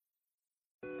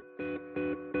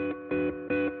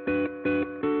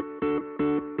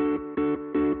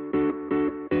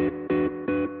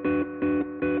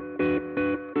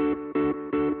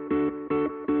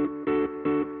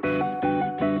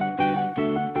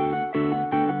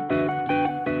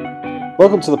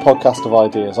Welcome to the podcast of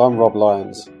ideas. I'm Rob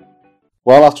Lyons.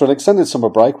 Well, after an extended summer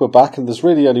break, we're back and there's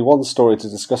really only one story to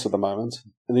discuss at the moment.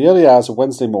 In the early hours of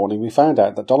Wednesday morning, we found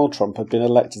out that Donald Trump had been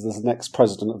elected as the next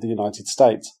president of the United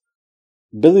States.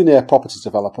 A billionaire property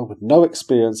developer with no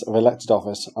experience of elected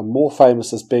office and more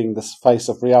famous as being the face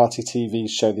of reality TV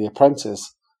show The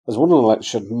Apprentice, has won an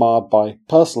election marred by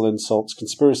personal insults,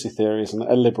 conspiracy theories and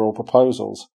illiberal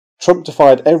proposals. Trump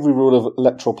defied every rule of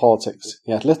electoral politics.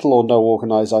 He had little or no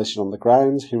organisation on the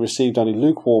ground, he received only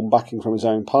lukewarm backing from his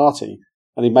own party,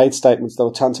 and he made statements that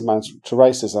were tantamount to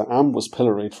racism and was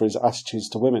pilloried for his attitudes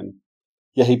to women.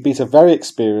 Yet he beat a very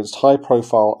experienced,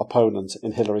 high-profile opponent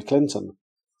in Hillary Clinton.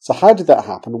 So how did that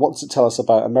happen? What does it tell us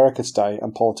about America today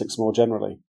and politics more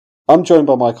generally? I'm joined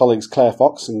by my colleagues Claire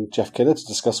Fox and Jeff Kidder to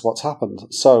discuss what's happened.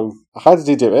 So, how did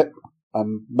he do it?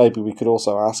 And maybe we could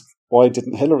also ask, why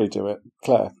didn't Hillary do it?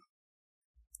 Claire?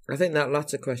 I think that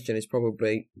latter question is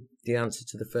probably the answer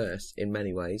to the first in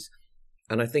many ways.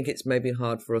 And I think it's maybe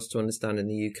hard for us to understand in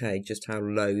the UK just how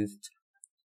loathed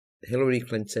Hillary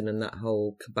Clinton and that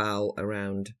whole cabal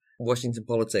around Washington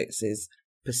politics is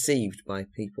perceived by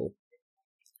people.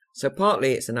 So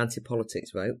partly it's an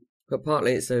anti-politics vote, but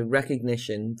partly it's a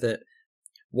recognition that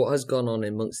what has gone on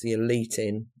amongst the elite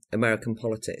in American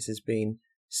politics has been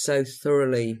so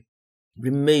thoroughly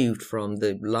removed from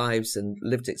the lives and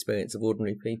lived experience of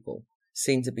ordinary people,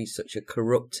 seen to be such a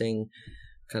corrupting,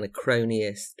 kind of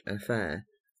cronyist affair,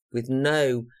 with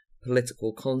no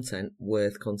political content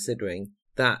worth considering,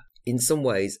 that in some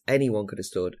ways anyone could have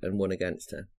stood and won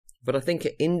against her. But I think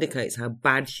it indicates how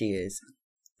bad she is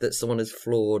that someone as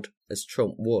flawed as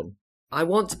Trump won. I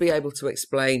want to be able to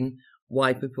explain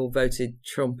why people voted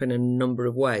Trump in a number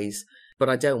of ways, but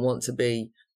I don't want to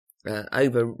be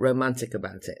over-romantic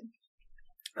about it.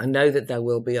 I know that there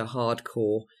will be a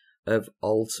hardcore of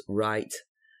alt-right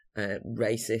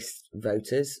racist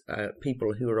voters,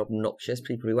 people who are obnoxious,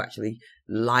 people who actually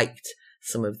liked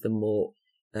some of the more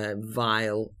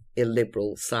vile,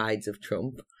 illiberal sides of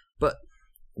Trump. But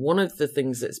one of the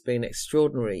things that's been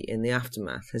extraordinary in the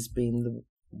aftermath has been the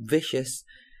vicious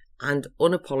and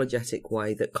unapologetic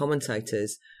way that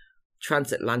commentators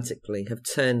transatlantically have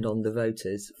turned on the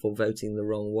voters for voting the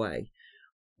wrong way,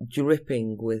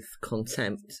 dripping with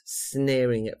contempt,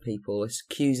 sneering at people,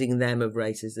 accusing them of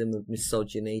racism, of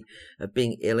misogyny, of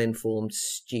being ill-informed,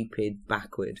 stupid,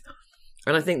 backward.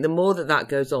 And I think the more that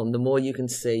goes on, the more you can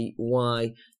see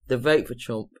why the vote for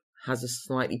Trump has a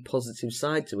slightly positive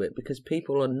side to it, because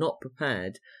people are not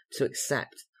prepared to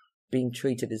accept being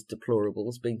treated as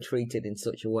deplorables, being treated in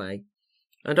such a way.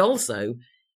 And also,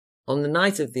 on the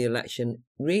night of the election,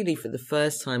 really for the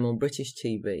first time on British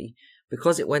TV,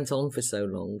 because it went on for so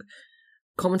long,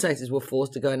 commentators were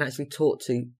forced to go and actually talk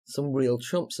to some real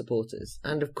Trump supporters.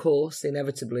 And of course,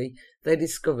 inevitably, they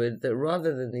discovered that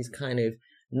rather than these kind of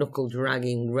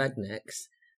knuckle-dragging rednecks,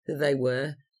 that they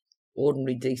were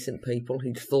ordinary, decent people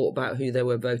who'd thought about who they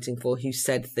were voting for, who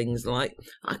said things like,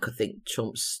 I could think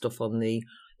Trump's stuff on the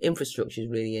infrastructure is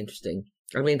really interesting.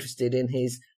 I'm interested in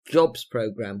his jobs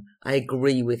programme. I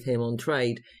agree with him on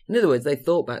trade. In other words, they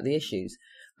thought about the issues.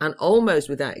 And almost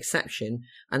without exception,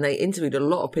 and they interviewed a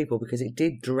lot of people because it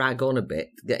did drag on a bit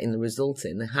getting the result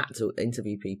in. They had to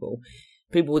interview people.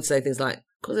 People would say things like,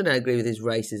 of course I don't agree with his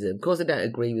racism. Of course I don't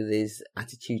agree with his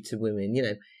attitude to women. You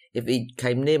know, if he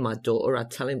came near my daughter,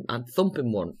 I'd tell him, I'd thump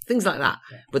him one. Things like that.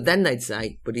 But then they'd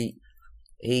say, but he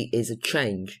is a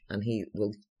change and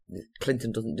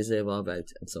Clinton doesn't deserve our vote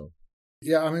and so on.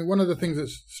 Yeah, I mean, one of the things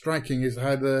that's striking is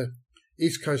how the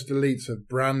East Coast elites have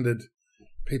branded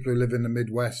people who live in the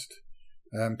Midwest,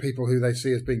 people who they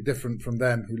see as being different from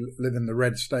them, who live in the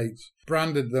red states,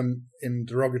 branded them in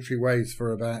derogatory ways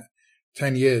for about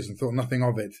 10 years and thought nothing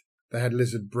of it. They had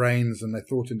lizard brains and they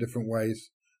thought in different ways.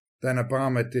 Then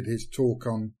Obama did his talk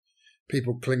on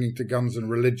people clinging to guns and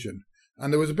religion,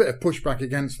 and there was a bit of pushback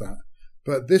against that.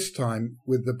 But this time,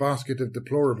 with the basket of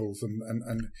deplorables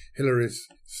and Hillary's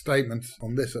statement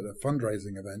on this at a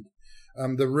fundraising event,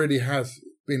 there really has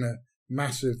been a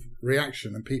massive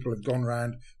reaction, and people have gone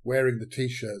around wearing the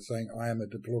T-shirt saying, I am a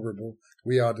deplorable,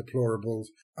 we are deplorables.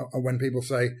 And when people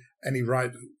say any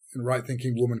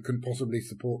right-thinking woman couldn't possibly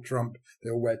support Trump,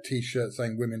 they'll wear T-shirts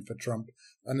saying women for Trump.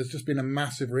 And there's just been a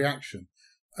massive reaction.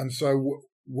 And so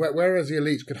whereas the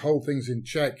elites could hold things in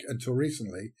check until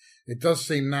recently, it does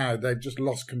seem now they've just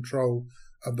lost control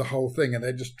of the whole thing, and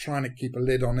they're just trying to keep a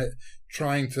lid on it,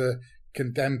 trying to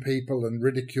condemn people and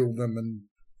ridicule them and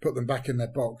put them back in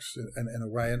their box in a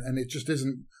way, and it just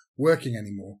isn't working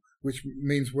anymore, which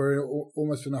means we're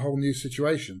almost in a whole new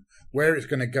situation. Where it's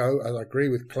going to go, as I agree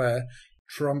with Claire,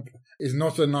 Trump is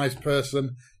not a nice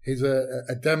person. He's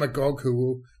a demagogue who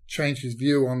will change his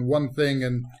view on one thing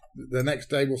and the next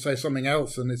day will say something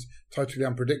else, and it's totally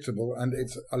unpredictable, and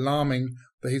it's alarming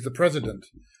that he's the president.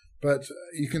 But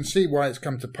you can see why it's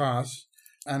come to pass,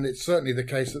 and it's certainly the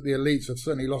case that the elites have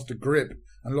certainly lost a grip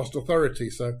and lost authority.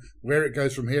 So where it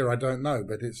goes from here, I don't know,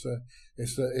 but it's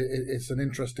an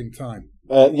interesting time.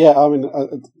 Yeah, I mean,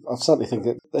 I certainly think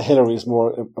that Hillary is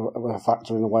more of a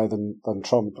factor in a way than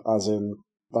Trump, as in,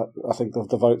 I think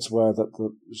the votes were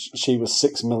that she was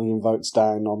 6 million votes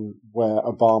down on where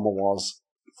Obama was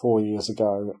 4 years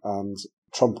ago, and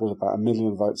Trump was about 1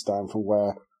 million votes down from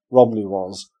where Romney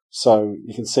was. So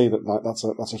you can see that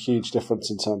that's a huge difference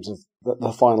in terms of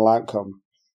the final outcome.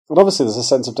 And obviously there's a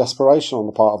sense of desperation on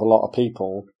the part of a lot of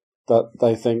people that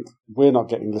they think we're not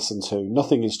getting listened to,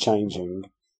 nothing is changing.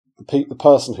 The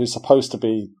person who's supposed to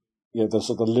be, the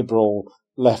sort of liberal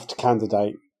left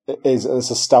candidate is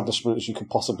as establishment as you could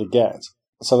possibly get.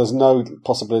 So there's no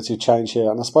possibility of change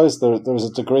here. And I suppose there is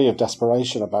a degree of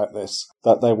desperation about this,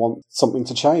 that they want something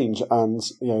to change, and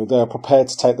they're prepared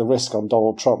to take the risk on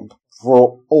Donald Trump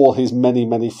for all his many,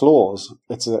 many flaws.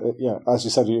 It's as you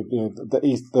said,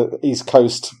 the East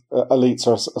Coast elites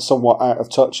are somewhat out of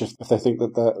touch if they think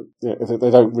that if they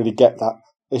don't really get that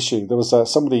issue. There was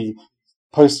somebody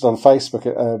posted on Facebook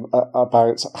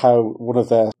about how one of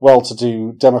their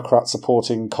well-to-do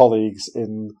Democrat-supporting colleagues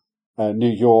in New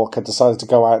York had decided to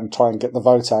go out and try and get the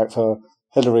vote out for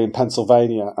Hillary in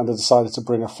Pennsylvania, and had decided to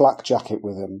bring a flak jacket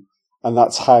with him. And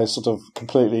that's how sort of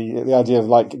completely the idea of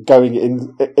like going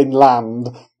inland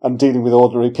and dealing with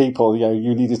ordinary people,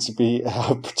 you needed to be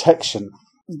protection.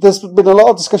 There's been a lot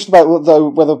of discussion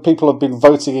about whether people have been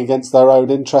voting against their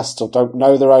own interests or don't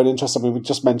know their own interests. I mean, we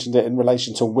just mentioned it in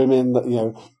relation to women,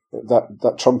 that,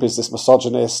 that Trump is this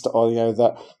misogynist, or,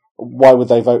 that why would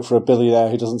they vote for a billionaire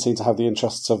who doesn't seem to have the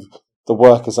interests of the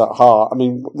workers at heart? I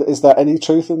mean, is there any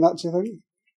truth in that, do you think?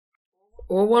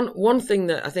 Well, one thing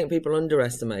that I think people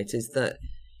underestimate is that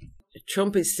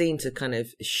Trump is seen to kind of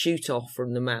shoot off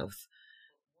from the mouth.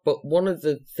 But one of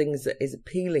the things that is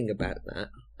appealing about that,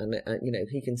 and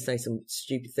he can say some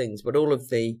stupid things, but all of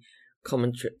the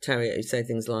commentary say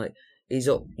things like he's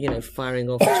up, firing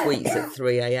off tweets at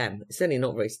 3 a.m. It's certainly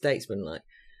not very statesmanlike.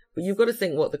 But you've got to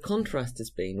think what the contrast has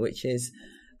been, which is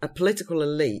a political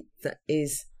elite that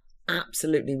is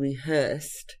absolutely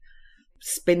rehearsed,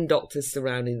 spin doctors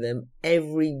surrounding them.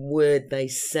 Every word they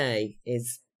say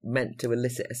is meant to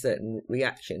elicit a certain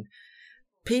reaction.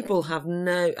 People have and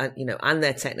they're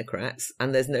technocrats,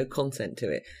 and there's no content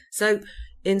to it. So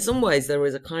in some ways there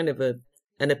is a kind of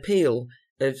an appeal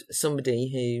of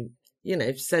somebody who,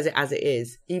 says it as it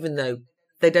is, even though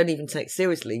they don't even take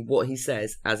seriously what he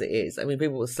says as it is. I mean,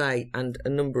 people will say, and a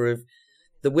number of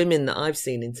the women that I've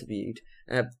seen interviewed,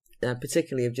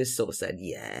 particularly have just sort of said,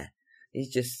 yeah,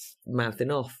 he's just mouthing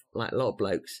off like a lot of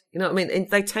blokes. You know what I mean? And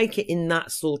they take it in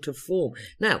that sort of form.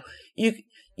 Now,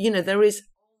 there is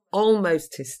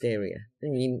almost hysteria. I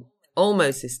mean,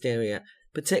 almost hysteria,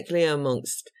 particularly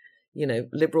amongst,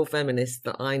 liberal feminists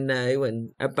that I know, and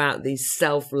about these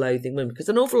self-loathing women, because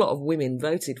an awful lot of women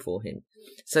voted for him.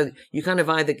 So you kind of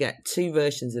either get two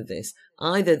versions of this.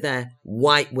 Either they're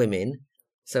white women,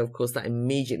 so of course that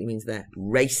immediately means they're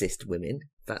racist women.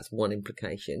 That's one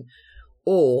implication.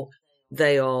 Or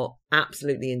they are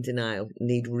absolutely in denial,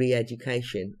 need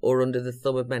re-education, or under the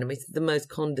thumb of men. I mean, it's the most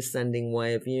condescending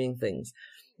way of viewing things.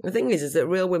 The thing is that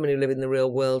real women who live in the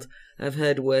real world have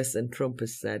heard worse than Trump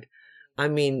has said. I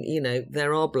mean,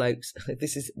 there are blokes.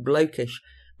 This is blokish.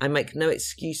 I make no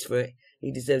excuse for it.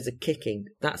 He deserves a kicking.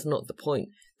 That's not the point.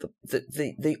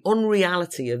 The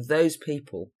unreality of those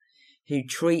people who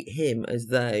treat him as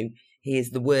though he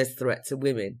is the worst threat to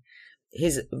women.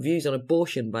 His views on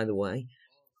abortion, by the way,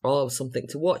 are something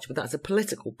to watch, but that's a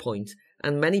political point.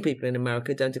 And many people in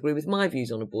America don't agree with my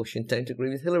views on abortion, don't agree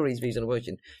with Hillary's views on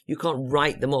abortion. You can't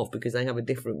write them off because they have a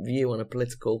different view on a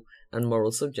political and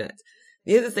moral subject.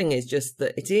 The other thing is just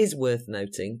that it is worth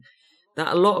noting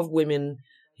that a lot of women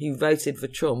who voted for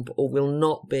Trump or will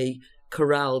not be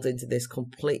corralled into this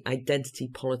complete identity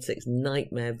politics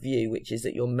nightmare view, which is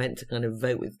that you're meant to kind of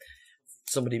vote with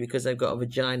somebody because they've got a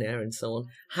vagina and so on,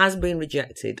 has been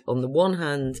rejected on the one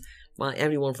hand by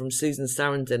everyone from Susan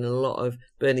Sarandon and a lot of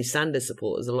Bernie Sanders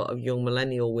supporters, a lot of young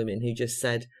millennial women who just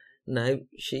said, no,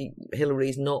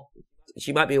 Hillary's not,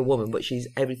 she might be a woman, but she's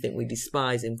everything we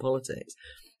despise in politics.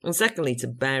 And secondly, to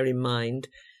bear in mind,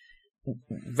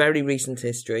 very recent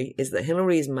history is that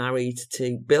Hillary is married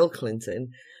to Bill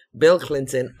Clinton. Bill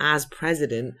Clinton, as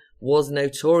president, was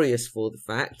notorious for the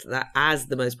fact that as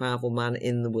the most powerful man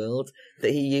in the world,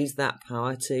 that he used that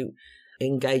power to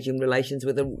engage in relations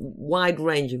with a wide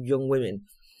range of young women.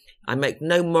 I make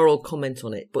no moral comment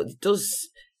on it, but it does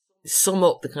sum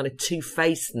up the kind of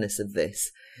two-facedness of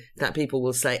this, that people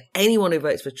will say anyone who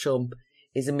votes for Trump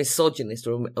is a misogynist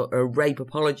or a rape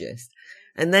apologist,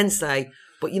 and then say,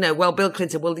 but, well, Bill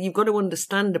Clinton, well, you've got to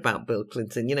understand about Bill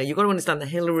Clinton, you've got to understand the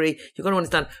Hillary, you've got to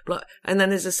understand, and then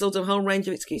there's a sort of whole range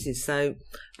of excuses. So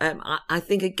I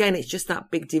think, again, it's just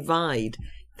that big divide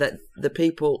that the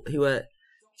people who are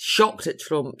shocked at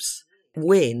Trump's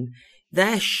win,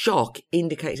 their shock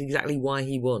indicates exactly why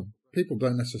he won. People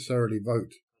don't necessarily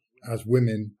vote as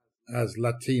women, as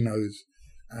Latinos,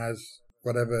 as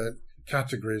whatever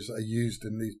categories are used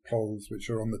in these polls which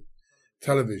are on the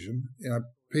television.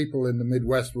 People in the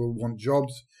Midwest will want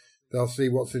jobs. They'll see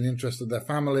what's in the interest of their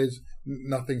families.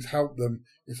 Nothing's helped them.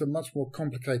 It's a much more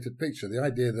complicated picture. The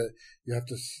idea that you have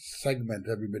to segment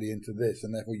everybody into this,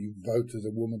 and therefore you vote as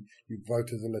a woman, you vote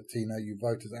as a Latino, you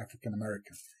vote as African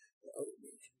American.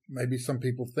 Maybe some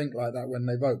people think like that when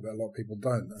they vote, but a lot of people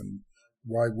don't. And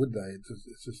why would they?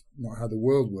 It's just not how the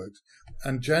world works.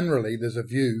 And generally, there's a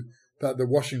view that the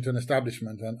Washington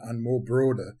establishment and more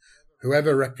broader,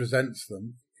 whoever represents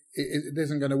them, it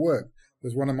isn't going to work.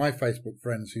 There's one of my Facebook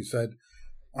friends who said,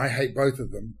 I hate both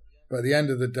of them, but at the end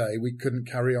of the day, we couldn't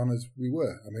carry on as we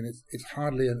were. I mean, it's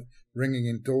hardly a ringing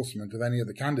endorsement of any of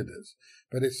the candidates,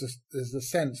 but there's a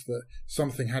sense that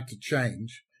something had to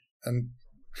change, and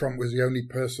Trump was the only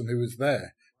person who was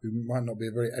there, who might not be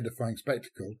a very edifying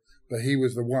spectacle, but he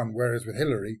was the one, whereas with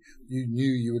Hillary, you knew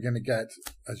you were going to get,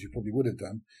 as you probably would have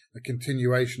done, a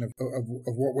continuation of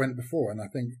what went before. And I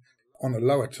think on a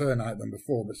lower turnout than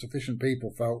before, but sufficient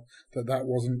people felt that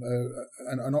wasn't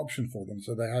an option for them,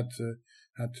 so they had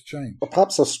to change. Well,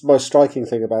 perhaps the most striking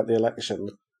thing about the election,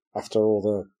 after all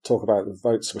the talk about the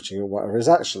vote switching and whatever, is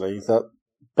actually that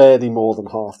barely more than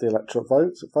half the electorate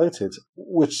voted,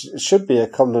 which should be a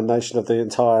condemnation of the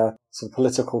entire sort of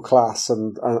political class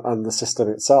and the system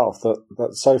itself, that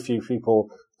so few people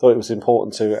thought it was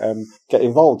important to get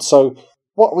involved. So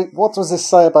what does this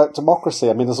say about democracy?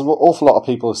 I mean, there's an awful lot of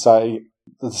people who say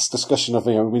this discussion of,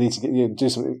 we need to do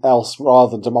something else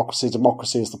rather than democracy.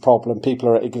 Democracy is the problem. People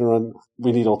are ignorant.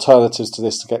 We need alternatives to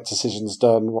this to get decisions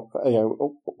done,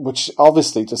 which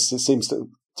obviously just it seems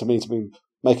to me to be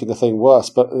making the thing worse.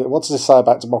 But what does it say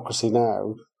about democracy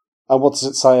now? And what does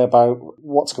it say about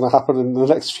what's going to happen in the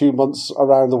next few months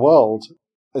around the world?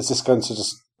 Is this going to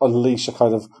just unleash a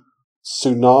kind of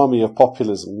tsunami of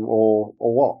populism or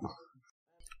what?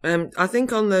 I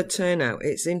think on the turnout,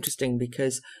 it's interesting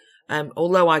because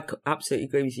although I absolutely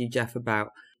agree with you, Jeff, about,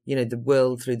 the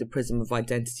world through the prism of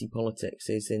identity politics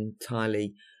is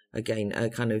entirely, again,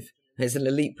 it's an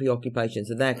elite preoccupation.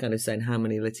 So they're kind of saying how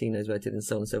many Latinos voted and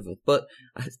so on and so forth. But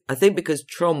I think because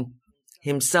Trump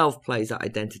himself plays that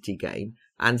identity game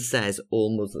and says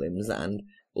all Muslims and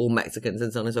all Mexicans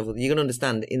and so on and so forth, you can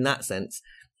understand in that sense.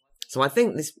 So I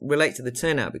think this relates to the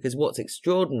turnout because what's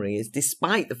extraordinary is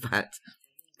despite the fact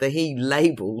that he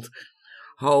labelled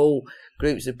whole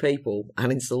groups of people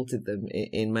and insulted them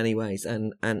in many ways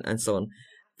and so on,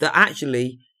 that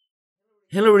actually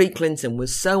Hillary Clinton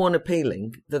was so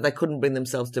unappealing that they couldn't bring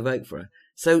themselves to vote for her.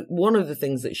 So one of the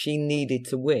things that she needed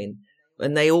to win,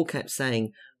 and they all kept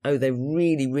saying, oh, they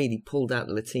really, really pulled out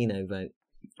the Latino vote.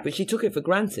 But she took it for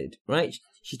granted, right?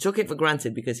 She took it for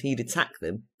granted because he'd attacked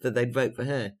them, that they'd vote for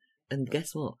her. And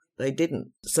guess what? They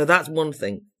didn't. So that's one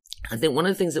thing. I think one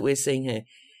of the things that we're seeing here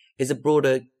is a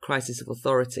broader crisis of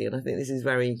authority. And I think this is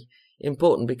very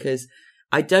important because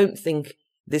I don't think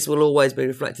this will always be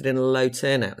reflected in a low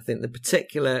turnout. I think the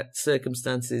particular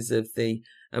circumstances of the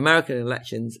American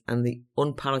elections and the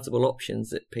unpalatable options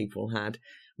that people had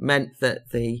meant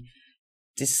that the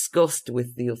disgust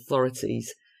with the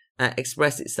authorities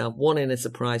expressed itself, one, in a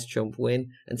surprise Trump win,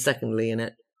 and secondly, in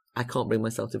a I can't bring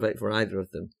myself to vote for either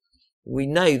of them. We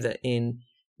know that in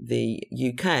the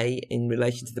UK, in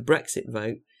relation to the Brexit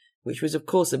vote, which was, of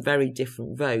course, a very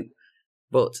different vote,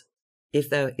 but if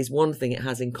there is one thing it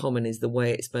has in common is the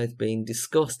way it's both being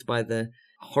discussed by the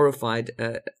horrified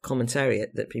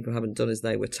commentariat that people haven't done as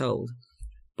they were told,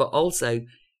 but also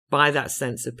by that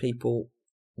sense of people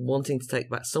wanting to take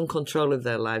back some control of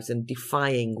their lives and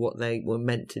defying what they were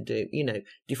meant to do,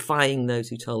 defying those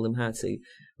who told them how to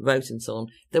vote and so on.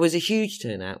 There was a huge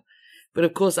turnout. But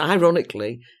of course,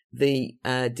 ironically, the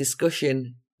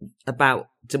discussion about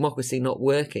democracy not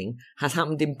working has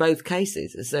happened in both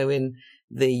cases. So in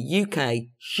the UK,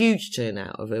 huge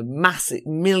turnout of a massive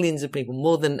millions of people,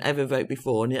 more than ever vote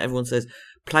before. And everyone says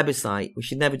plebiscite. We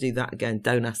should never do that again.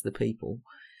 Don't ask the people.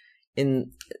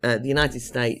 In the United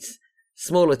States,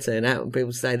 smaller turnout, and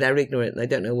people say they're ignorant. They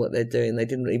don't know what they're doing. They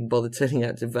didn't even bother turning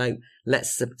out to vote.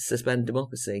 Let's suspend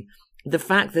democracy. The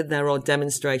fact that there are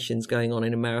demonstrations going on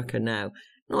in America now,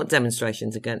 not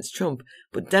demonstrations against Trump,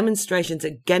 but demonstrations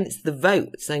against the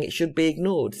vote, saying it should be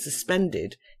ignored,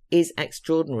 suspended, is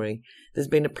extraordinary. There's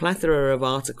been a plethora of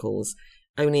articles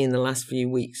only in the last few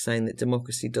weeks saying that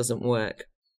democracy doesn't work.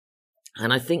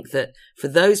 And I think that for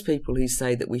those people who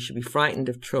say that we should be frightened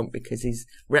of Trump because he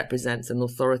represents an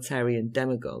authoritarian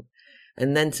demagogue,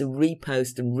 and then to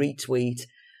repost and retweet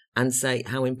and say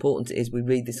how important it is we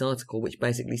read this article, which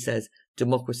basically says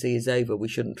democracy is over, we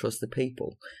shouldn't trust the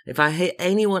people. If I hear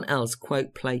anyone else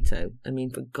quote Plato, I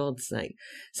mean, for God's sake.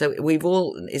 So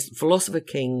it's philosopher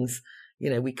kings,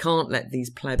 we can't let these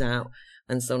play out,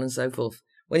 and so on and so forth.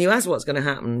 When you ask what's going to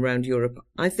happen around Europe,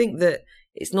 I think that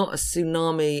it's not a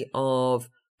tsunami of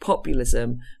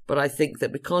populism, but I think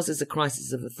that because there's a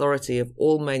crisis of authority of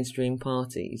all mainstream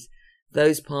parties,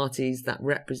 those parties that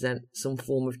represent some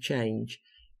form of change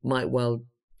might well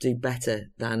do better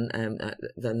than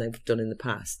they've done in the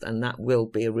past, and that will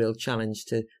be a real challenge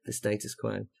to the status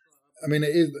quo. I mean,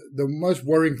 it is the most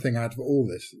worrying thing out of all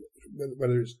this,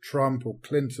 whether it's Trump or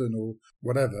Clinton or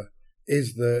whatever,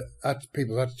 is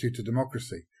people's attitude to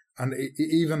democracy, and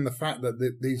even the fact that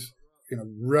these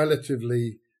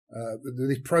relatively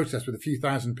these protests with a few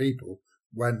thousand people,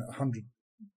 when 100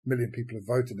 million people have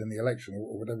voted in the election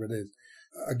or whatever it is,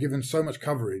 are given so much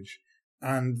coverage.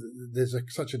 And there's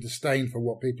such a disdain for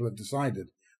what people have decided,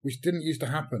 which didn't used to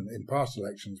happen in past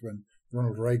elections when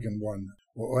Ronald Reagan won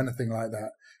or anything like that.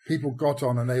 People got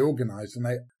on and they organised and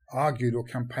they argued or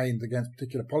campaigned against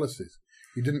particular policies.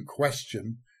 You didn't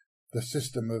question the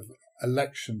system of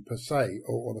election per se,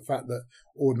 or the fact that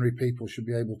ordinary people should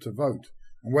be able to vote.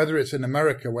 And whether it's in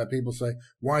America where people say,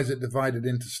 why is it divided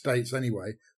into states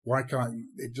anyway? Why can't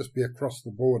it just be across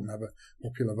the board and have a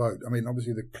popular vote? I mean,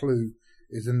 obviously the clue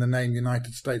is in the name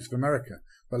United States of America.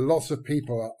 But lots of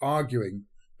people are arguing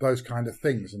those kind of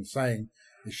things and saying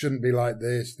it shouldn't be like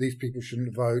this, these people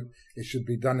shouldn't vote, it should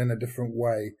be done in a different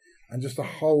way. And just the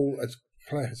whole, as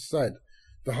Claire has said,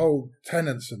 the whole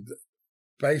tenets of the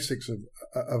basics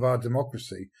of our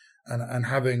democracy and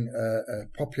having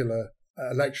popular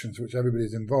elections, which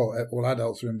everybody's involved, all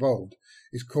adults are involved,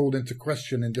 is called into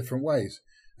question in different ways.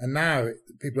 And now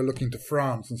people are looking to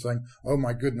France and saying, oh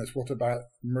my goodness, what about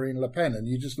Marine Le Pen? And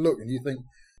you just look and you think,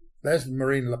 there's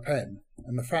Marine Le Pen.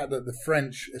 And the fact that the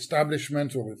French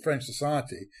establishment or the French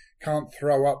society can't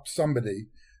throw up somebody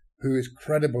who is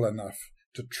credible enough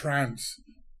to trounce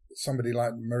somebody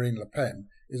like Marine Le Pen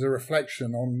is a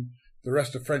reflection on the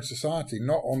rest of French society,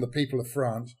 not on the people of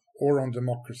France or on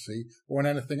democracy or on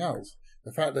anything else.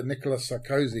 The fact that Nicolas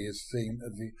Sarkozy is seen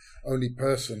as the only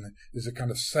person is a kind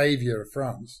of savior of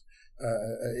France,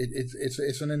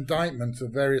 it's an indictment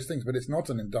of various things, but it's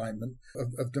not an indictment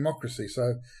of democracy.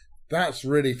 So that's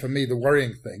really, for me, the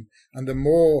worrying thing. And the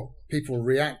more people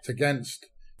react against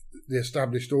the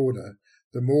established order,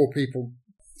 the more people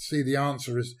see the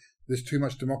answer is there's too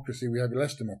much democracy, we have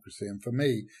less democracy. And for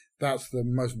me, that's the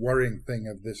most worrying thing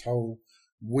of this whole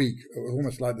week,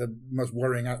 almost like the most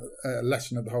worrying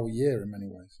lesson of the whole year in many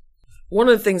ways. One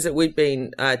of the things that we've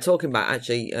been talking about,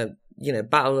 actually,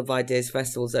 Battle of Ideas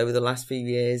festivals over the last few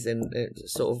years and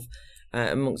sort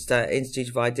of amongst Institute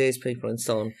of Ideas people and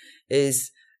so on,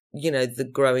 is, the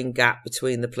growing gap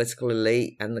between the political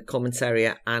elite and the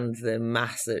commentariat and the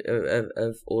mass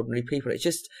of ordinary people. It's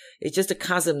just a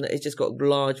chasm that has just got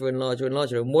larger and larger and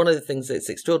larger. And one of the things that's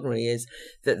extraordinary is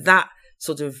that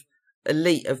sort of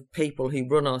elite of people who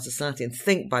run our society and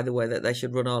think, by the way, that they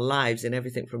should run our lives in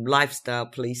everything from lifestyle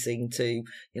policing to,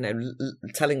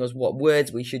 telling us what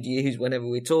words we should use whenever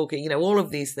we're talking, all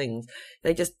of these things,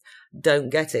 they just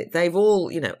don't get it. They've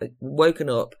all, woken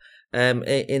up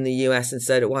in the US and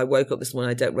said, I woke up this morning,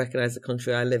 I don't recognise the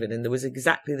country I live in. And there was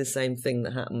exactly the same thing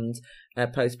that happened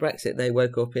post-Brexit. They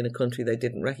woke up in a country they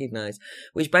didn't recognise,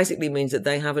 which basically means that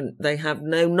they have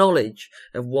no knowledge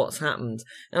of what's happened.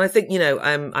 And I think,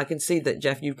 I can see that,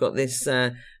 Jeff, you've got this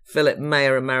Philip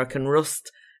Mayer American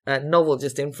Rust novel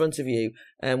just in front of you,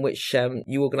 which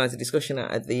you organised a discussion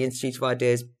at the Institute of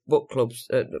Ideas book clubs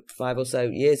 5 or so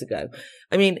years ago.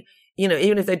 I mean,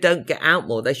 even if they don't get out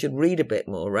more, they should read a bit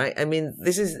more, right? I mean,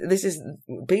 this is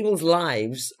people's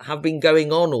lives have been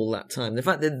going on all that time. The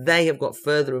fact that they have got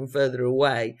further and further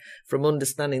away from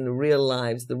understanding the real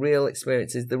lives, the real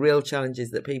experiences, the real challenges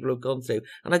that people have gone through.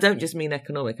 And I don't just mean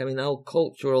economic. I mean, the whole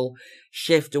cultural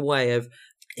shift away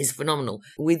is phenomenal.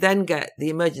 We then get the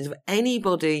emergence of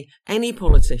anybody, any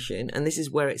politician, and this is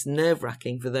where it's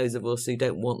nerve-wracking for those of us who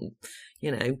don't want,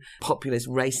 populist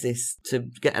racists to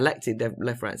get elected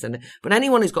left, right, centre. But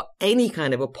anyone who's got any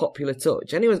kind of a popular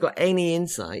touch, anyone who's got any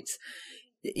insights,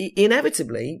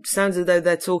 inevitably sounds as though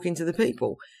they're talking to the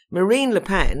people. Marine Le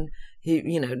Pen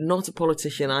not a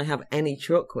politician I have any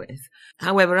truck with.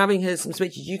 However, having heard some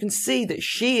speeches, you can see that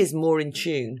she is more in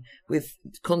tune with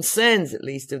concerns, at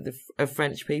least, of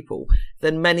French people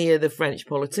than many of the French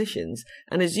politicians.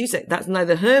 And as you say, that's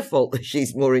neither her fault that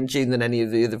she's more in tune than any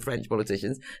of the other French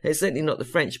politicians. It's certainly not the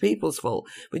French people's fault.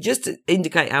 But just to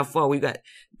indicate how far we've got,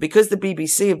 because the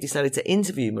BBC have decided to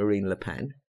interview Marine Le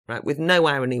Pen, right, with no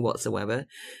irony whatsoever,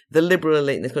 the liberal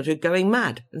elite in this country are going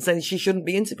mad and saying she shouldn't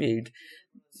be interviewed.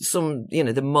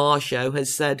 The Mar show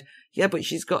has said, yeah, but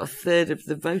she's got a third of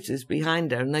the voters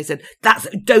behind her. And they said,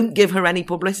 don't give her any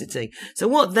publicity. So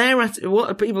what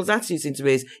people's attitude seems to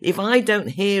be is, if I don't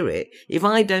hear it, if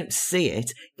I don't see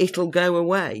it, it'll go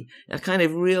away. A kind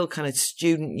of real kind of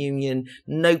student union,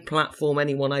 no platform,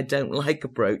 anyone I don't like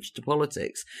approach to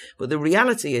politics. But the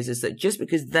reality is that just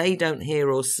because they don't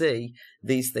hear or see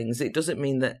these things, it doesn't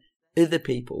mean that other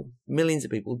people, millions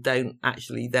of people, don't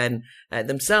actually then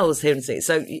themselves hear and see it.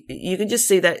 So you can just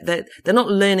see that they're not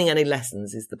learning any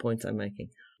lessons, is the point I'm making.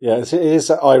 Yeah, it is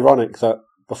ironic that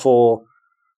before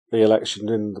the election,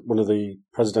 in one of the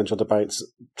presidential debates,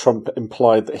 Trump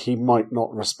implied that he might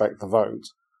not respect the vote.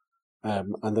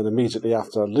 And then immediately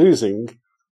after losing,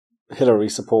 Hillary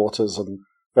supporters and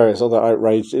various other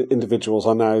outraged individuals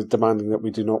are now demanding that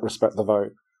we do not respect the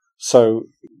vote. So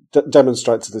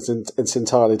demonstrates that it's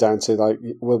entirely down to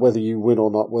whether you win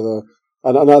or not.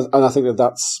 And I think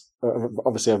that's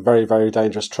obviously a very, very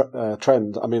dangerous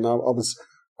trend. I mean, I was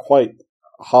quite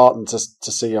heartened to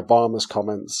see Obama's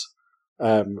comments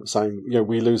saying,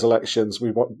 we lose elections,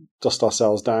 we dust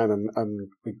ourselves down, and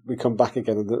we come back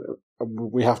again,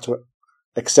 and we have to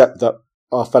accept that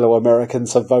our fellow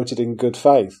Americans have voted in good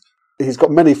faith. He's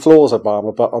got many flaws,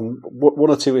 Obama, but on one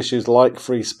or two issues like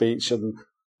free speech and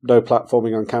no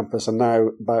platforming on campus, and now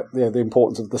about the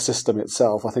importance of the system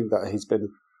itself, I think that he's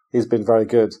been very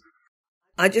good.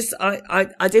 I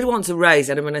did want to raise,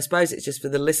 and I mean, I suppose it's just for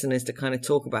the listeners to kind of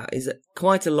talk about, is that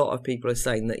quite a lot of people are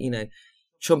saying that,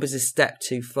 Trump is a step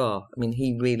too far. I mean,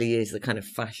 he really is the kind of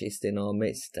fascist in our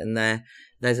midst, and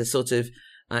there's a sort of,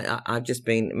 I've just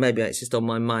been, maybe it's just on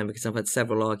my mind because I've had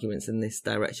several arguments in this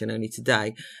direction only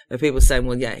today, of people saying,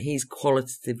 well, yeah, he's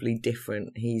qualitatively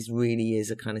different. He's really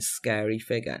is a kind of scary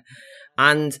figure.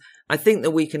 And I think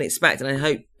that we can expect, and I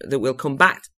hope that we'll come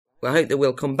back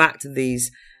to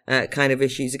these kind of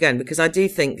issues again, because I do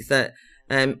think that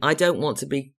I don't want to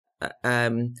be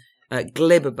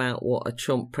glib about what a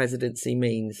Trump presidency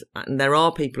means. And there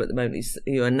are people at the moment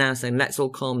who are now saying, let's all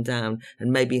calm down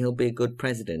and maybe he'll be a good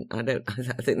president. I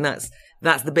think that's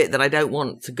the bit that I don't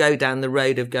want to go down the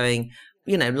road of going,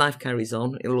 life carries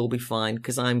on, it'll all be fine,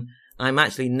 because I'm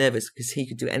actually nervous because he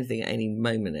could do anything at any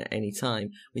moment, at any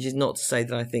time, which is not to say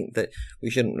that I think that we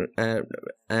shouldn't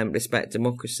respect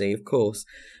democracy, of course.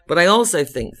 But I also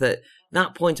think that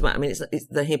point about, I mean, it's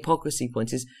the hypocrisy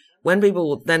point is when people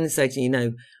will then say to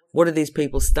you, what do these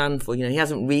people stand for? He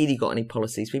hasn't really got any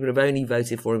policies. People have only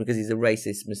voted for him because he's a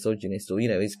racist, misogynist, or,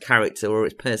 his character or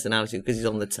his personality, because he's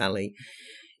on the telly.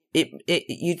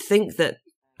 You'd think that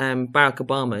Barack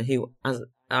Obama, who, as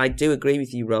I do agree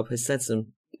with you, Rob, has said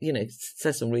some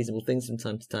reasonable things from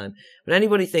time to time. But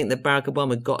anybody think that Barack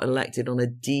Obama got elected on a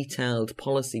detailed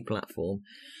policy platform?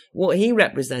 What he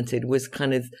represented was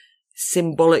kind of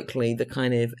symbolically the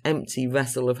kind of empty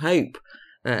vessel of hope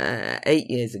 8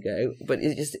 years ago, but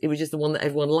it was just the one that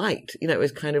everyone liked. It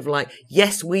was kind of like,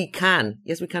 yes, we can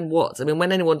what? I mean,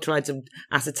 when anyone tried to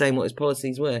ascertain what his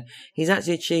policies were, he's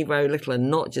actually achieved very little, and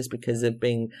not just because of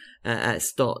being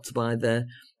stopped by the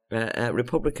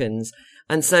Republicans.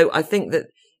 And so I think that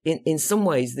in some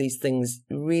ways these things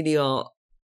really are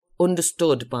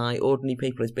understood by ordinary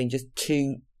people as being just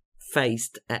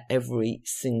two-faced at every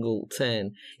single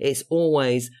turn. It's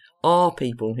always our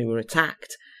people who are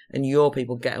attacked and your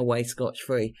people get away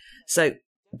scotch-free. So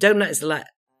don't let's let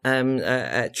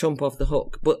Trump off the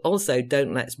hook, but also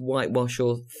don't let's whitewash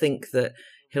or think that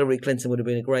Hillary Clinton would have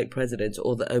been a great president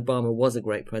or that Obama was a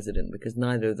great president, because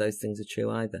neither of those things are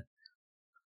true either.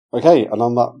 Okay, and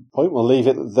on that point, we'll leave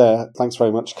it there. Thanks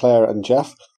very much, Claire and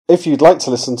Jeff. If you'd like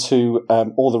to listen to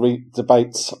all the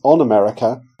debates on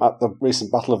America at the recent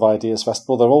Battle of Ideas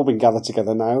Festival, they've all been gathered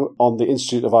together now on the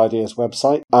Institute of Ideas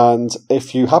website. And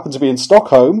if you happen to be in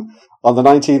Stockholm on the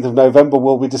 19th of November,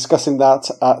 we'll be discussing that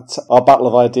at our Battle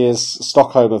of Ideas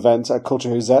Stockholm event at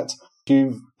Kulturhuset. If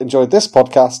you've enjoyed this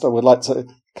podcast or would like to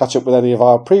catch up with any of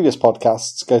our previous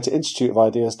podcasts, go to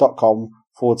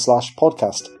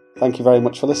instituteofideas.com/podcast. Thank you very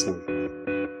much for listening.